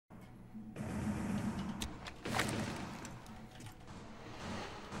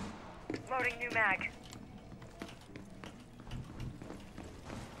Loading new mag.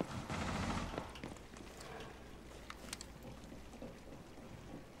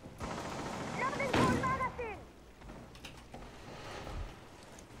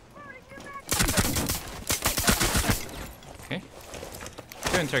 Okay.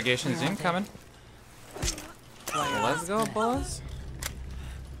 Two interrogations incoming. Let's go, boys.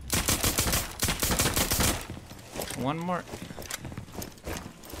 One more.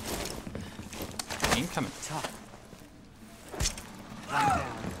 Incoming.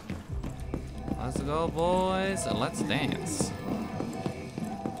 Let's go, boys. Let's dance.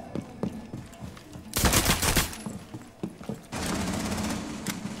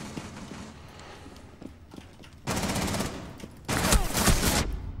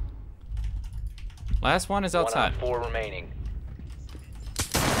 Last one is outside. 1 on 4 remaining.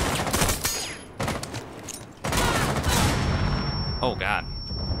 Oh god.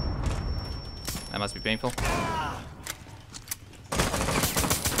 That must be painful.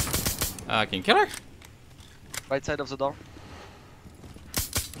 Can you kill her? Right side of the door.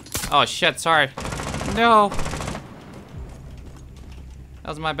 Oh shit, sorry. No. That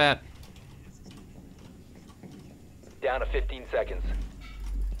was my bad. Down to 15 seconds.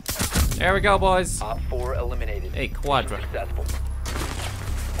 There we go, boys. Op 4 eliminated. A quadra. Successful.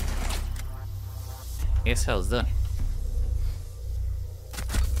 Yes, hell's done.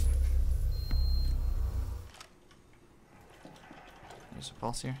 There's a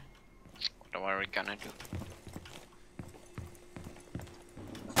pulse here. What are we gonna do?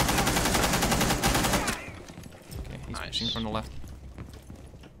 Okay, he's Nice. pushing from the left.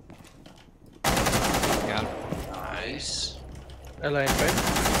 Got him. Nice. Ally in front.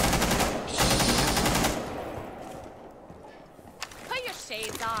 Put your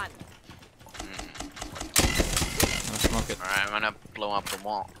shades on. I'll smoke it. Alright, I'm gonna blow up the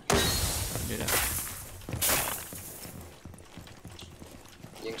wall. Do that.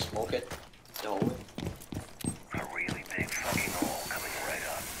 You can smoke it. No. A really big fucking hole coming right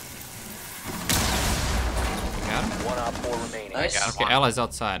up. Got him? 1 op 4 remaining. Nice. got Okay, allies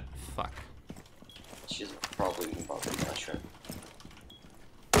outside. Fuck. She's probably not sure.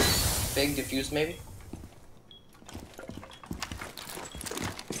 Big diffuse maybe?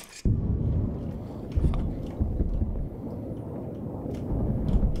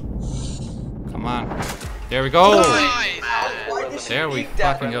 Come on. There we go. Nice. There we Peek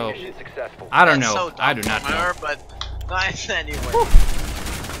that fucking go. Mission successful. I don't That's know. so I do dumb not from know. her, but nice anyway.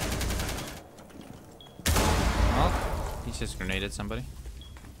 Well, he just grenaded somebody.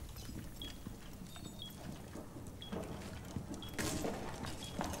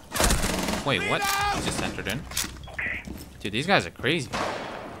 Wait, what? He just entered in. Dude, these guys are crazy.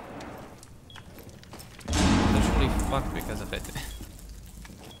 Literally fucked because of it.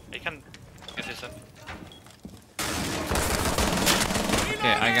 You can get this up.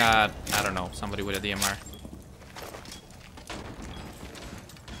 Okay, I got, I don't know, somebody with a DMR.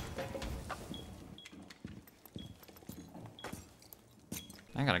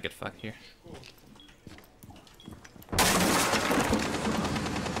 I'm gonna get fucked here.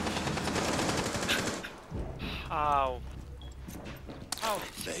 How? How?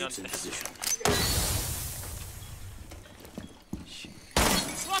 Babes in position.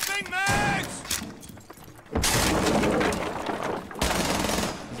 Swapping mags!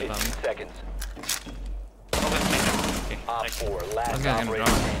 15 seconds. Okay. Op 4 This last guy's gonna operator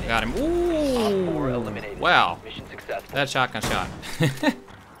drop. remaining. Got him. Op 4 Ooh! eliminated. Wow. Mission successful. That shotgun shot.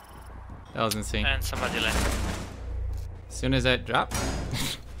 That was insane. And somebody left. As soon as that dropped,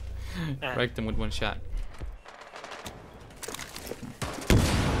 Yeah. wrecked him with one shot.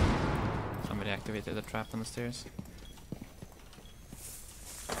 Somebody activated the trap on the stairs.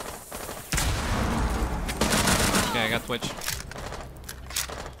 Okay, I got Twitch.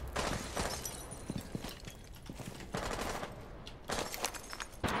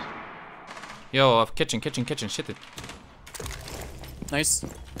 Yo, kitchen, shit it. Nice.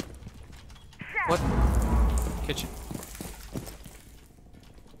 What? Kitchen.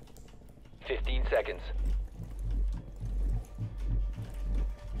 15 seconds.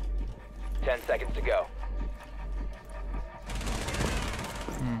 10 seconds to go.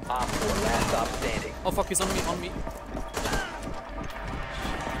 Op 4 last stop standing. Oh fuck, he's on me, on me.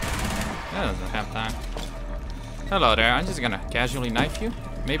 That doesn't have time. Hello there, I'm just gonna casually knife you.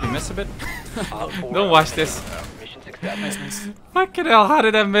 Maybe miss a bit. Op 4 Don't watch this. eliminated. Mission successful. Nice, nice. Fucking hell, how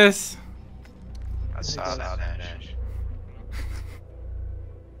did I miss? I saw that dash.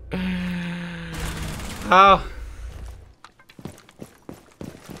 How?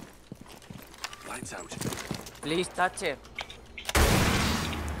 Lights out. Please touch it.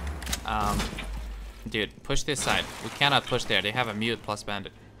 Dude, push this side. We cannot push there. They have a mute plus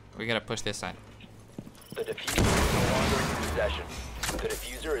bandit. We gotta push this side. The diffuser is no longer in possession. The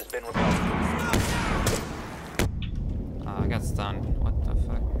diffuser has been recovered. I got stunned. What the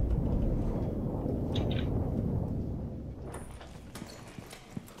fuck?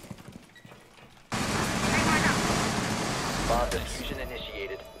 Bomb diffusion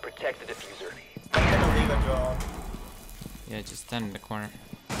initiated. Protect the diffuser. Yeah, just stand in the corner.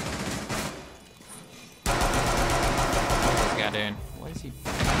 This guy doing? What is he?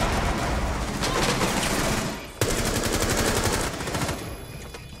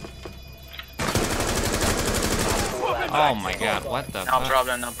 Oh my god, what the No fuck?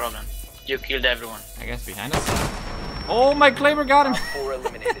 problem, no problem. You killed everyone. I guess behind us. Oh, my Claimer got him! 4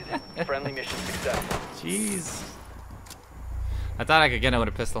 eliminated. Friendly mission successful. Jeez. I thought I could get him with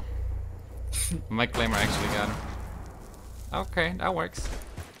a pistol. My Claimer actually got him. Okay, that works.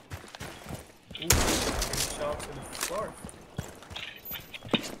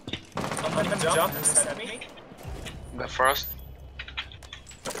 Go first.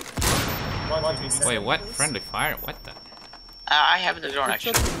 Wait, what? Friendly fire? What the? I have the drone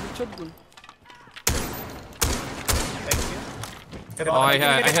actually. Oh, I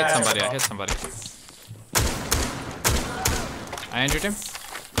hit somebody. I hit somebody. I injured him.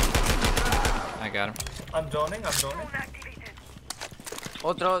 I got him. I'm droning.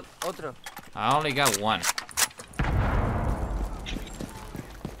 Otro. I only got one.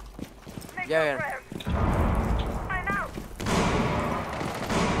 Yeah.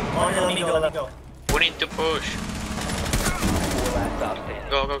 Oh, let me go. We need to push. 4 last stop standing.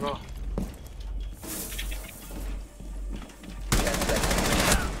 Go, go, go. 10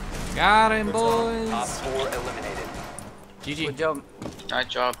 seconds. Got him, Op boys. 4 eliminated. GG. Good job. Nice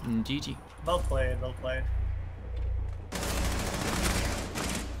job. GG. Well played.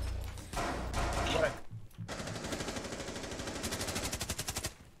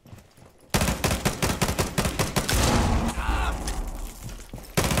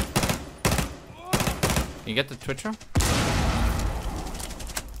 You get the Twitcher?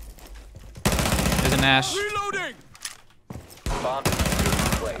 There's an Ash. Reloading! Bomb diffuser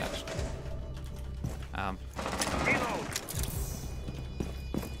in place.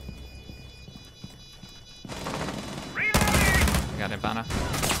 Got it, Banner.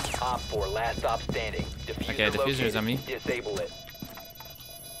 Op 4 last stop standing. Diffuser Okay, diffuser is on me. Disable it.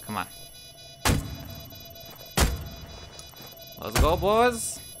 Come on. Let's go,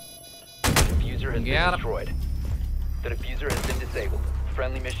 boys. The diffuser has Got been him. destroyed. The diffuser has been disabled.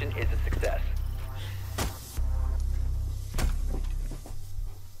 Friendly mission is a success.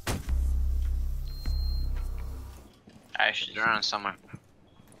 I should run somewhere.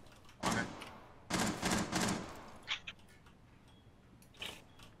 Okay.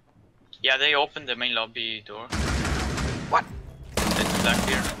 Yeah, they opened the main lobby door. What? It's black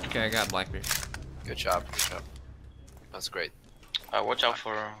here. Okay, I got Blackbeard. Good job. That's great. Watch out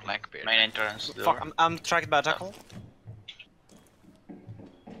for Blackbeard. main entrance door. Fuck, I'm tracked by a jackal.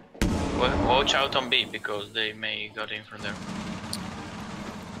 Watch out on B because they may got in from there.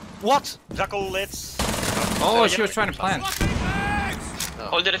 What? Jackal, let's... Oh, she was trying to plant.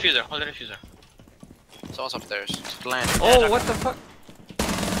 Hold the diffuser, hold the diffuser. Someone's upstairs. Oh, what the fuck?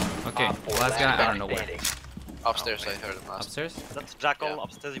 Okay, Op 4 last guy, I don't know stop where. standing. Upstairs, I heard him last. Upstairs? That's jackal, Yeah.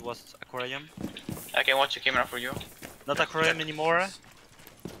 upstairs it was aquarium. I can watch the camera for you. Not aquarium anymore.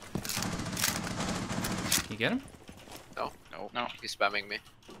 You get him? No. No. He's spamming me.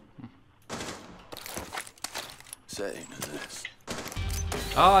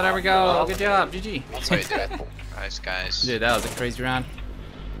 Oh, there we go. Good job. GG. That's how you do it. Nice, guys. Dude, that was a crazy round.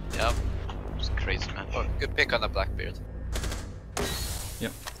 Yep. It's crazy, man. Oh, good pick on the Blackbeard.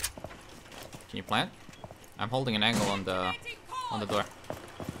 Yep. Can you plant? I'm holding an angle on the door.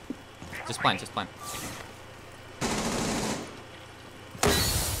 Just plant, just plant.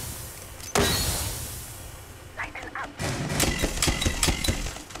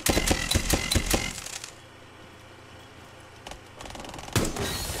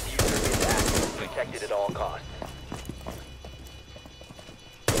 Diffuser is active. Protected at all costs.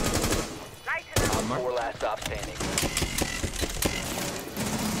 Op 4 last stop standing.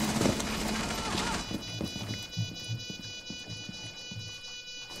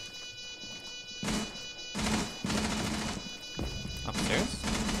 Upstairs?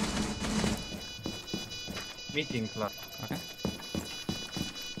 Meeting club. Okay.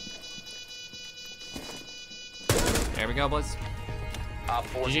 There we go, boys. Op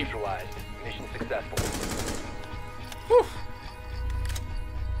 4 GG. neutralized. Mission successful. Whew.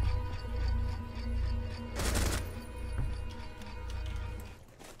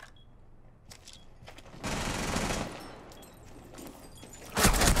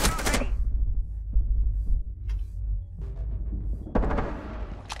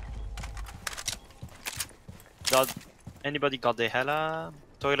 Anybody got the Hela?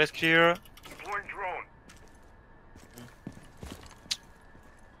 Toilet clear.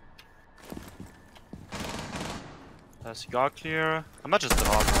 Cigar clear. I might just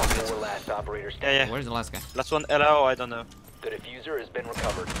draw. Four last operators. Yeah, yeah. Where's the last guy? Last one Ella, or I don't know. The diffuser has been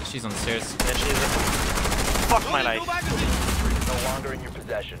recovered. She's on the stairs. Yeah, she's fuck my life. No longer in your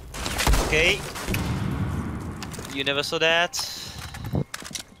possession. Okay. You never saw that.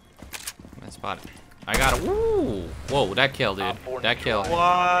 I spotted. I got it. Woo! Whoa, that kill, dude. That kill.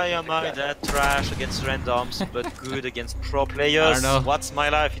 Why am I that trash against randoms, but good against pro players? I don't know. What's my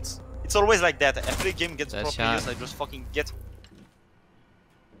life? It's always like that. Every game against That pro shot. players, I just fucking get.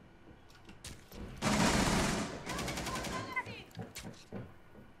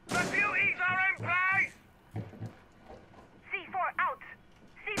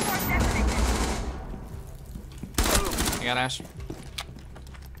 I got Ash.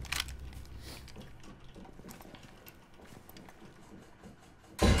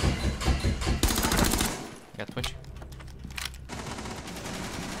 I got Twitch.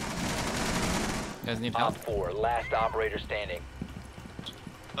 You guys need help? Op 4, last operator standing.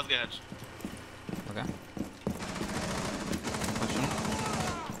 Let's get hedge. Okay.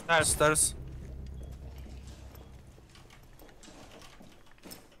 Question. Stairs.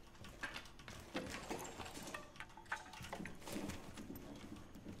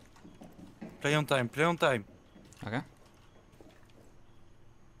 Play on time, play on time. Okay.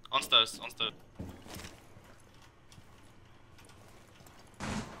 On stairs, on stairs.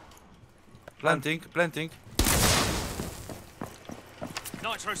 Planting.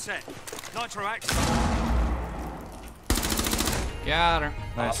 Nitro set. Nitro active. Got her.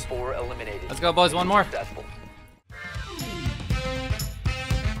 Op Nice. 4 eliminated. Let's go, boys. One more. Successful.